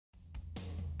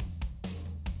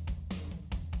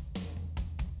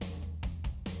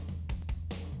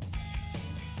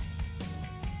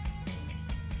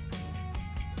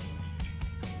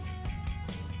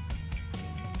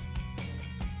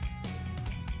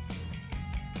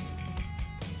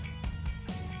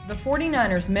The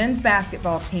 49ers men's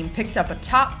basketball team picked up a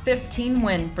top 15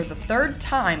 win for the third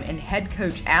time in head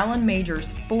coach Alan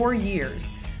Major's 4 years,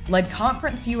 led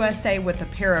Conference USA with a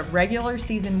pair of regular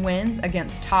season wins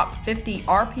against top 50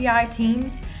 RPI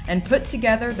teams, and put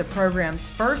together the program's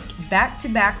first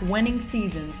back-to-back winning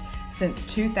seasons since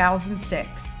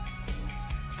 2006.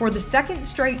 For the second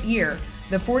straight year,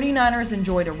 the 49ers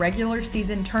enjoyed a regular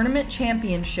season tournament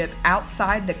championship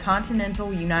outside the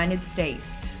continental United States.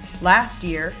 Last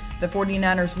year, the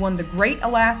 49ers won the Great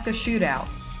Alaska Shootout.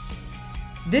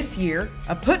 This year,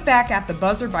 a putback at the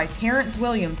buzzer by Terrence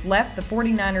Williams left the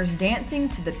 49ers dancing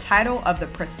to the title of the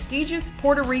prestigious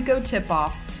Puerto Rico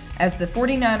tip-off as the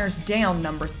 49ers downed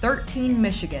number 13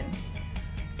 Michigan.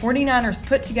 49ers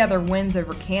put together wins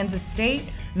over Kansas State,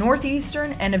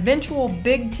 Northeastern, and eventual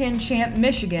Big Ten champ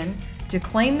Michigan to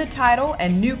claim the title,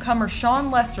 and newcomer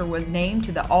Sean Lester was named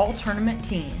to the all-tournament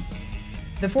team.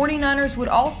 The 49ers would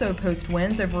also post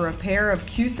wins over a pair of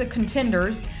CUSA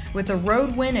contenders, with a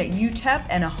road win at UTEP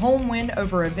and a home win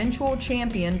over eventual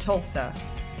champion Tulsa.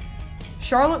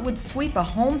 Charlotte would sweep a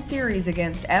home series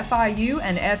against FIU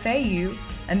and FAU,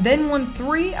 and then won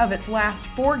 3 of its last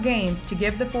 4 games to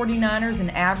give the 49ers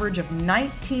an average of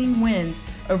 19 wins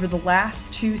over the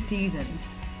last 2 seasons.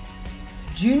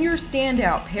 Junior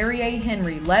standout Perry A.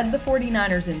 Henry led the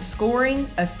 49ers in scoring,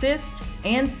 assists,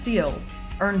 and steals,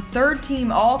 earned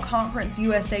third-team All-Conference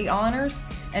USA honors,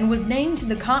 and was named to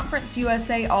the Conference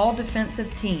USA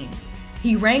All-Defensive Team.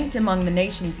 He ranked among the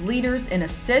nation's leaders in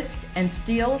assists and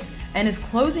steals and is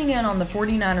closing in on the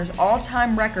 49ers'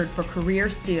 all-time record for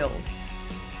career steals.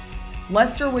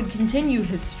 Lester would continue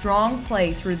his strong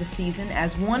play through the season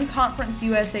as one Conference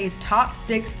USA's top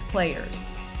 6 players.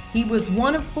 He was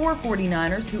one of 4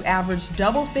 49ers who averaged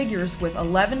double figures with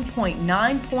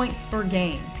 11.9 points per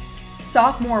game.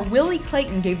 Sophomore Willie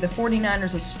Clayton gave the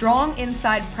 49ers a strong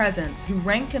inside presence who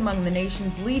ranked among the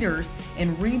nation's leaders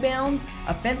in rebounds,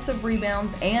 offensive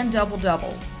rebounds, and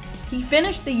double-doubles. He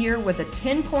finished the year with a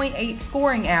 10.8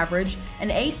 scoring average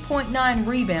and 8.9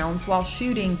 rebounds while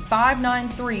shooting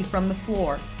 .593 from the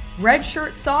floor.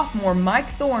 Redshirt sophomore Mike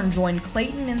Thorne joined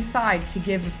Clayton inside to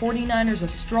give the 49ers a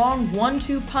strong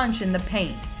 1-2 punch in the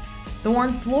paint.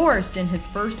 Thorne flourished in his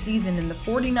first season in the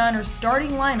 49ers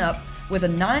starting lineup with a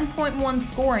 9.1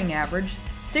 scoring average,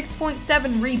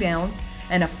 6.7 rebounds,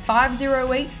 and a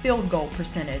 .508 field goal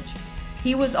percentage.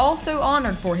 He was also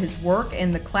honored for his work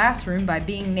in the classroom by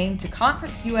being named to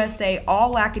Conference USA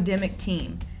All-Academic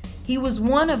Team. He was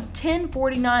one of 10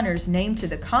 49ers named to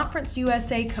the Conference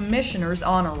USA Commissioner's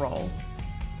Honor Roll.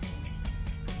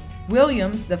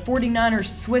 Williams, the 49ers'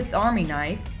 Swiss Army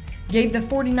knife, gave the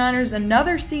 49ers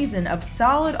another season of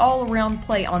solid all-around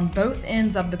play on both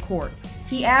ends of the court.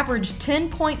 He averaged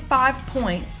 10.5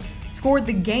 points, scored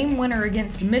the game winner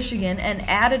against Michigan, and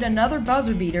added another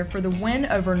buzzer beater for the win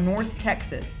over North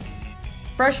Texas.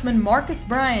 Freshman Marcus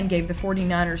Bryan gave the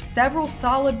 49ers several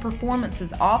solid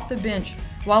performances off the bench,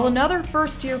 while another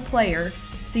first-year player,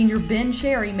 senior Ben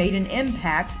Cherry, made an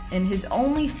impact in his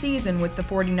only season with the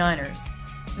 49ers.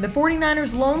 The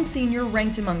 49ers' lone senior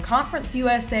ranked among Conference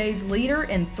USA's leader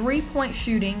in three-point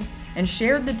shooting and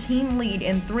shared the team lead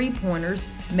in three-pointers,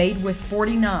 made with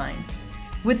 49.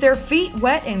 With their feet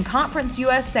wet in Conference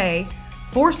USA,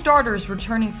 4 starters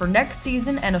returning for next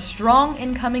season, and a strong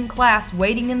incoming class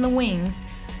waiting in the wings,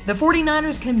 the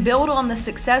 49ers can build on the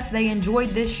success they enjoyed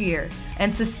this year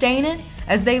and sustain it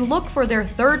as they look for their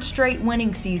 3rd straight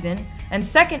winning season and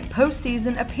 2nd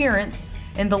postseason appearance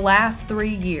in the last 3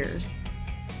 years.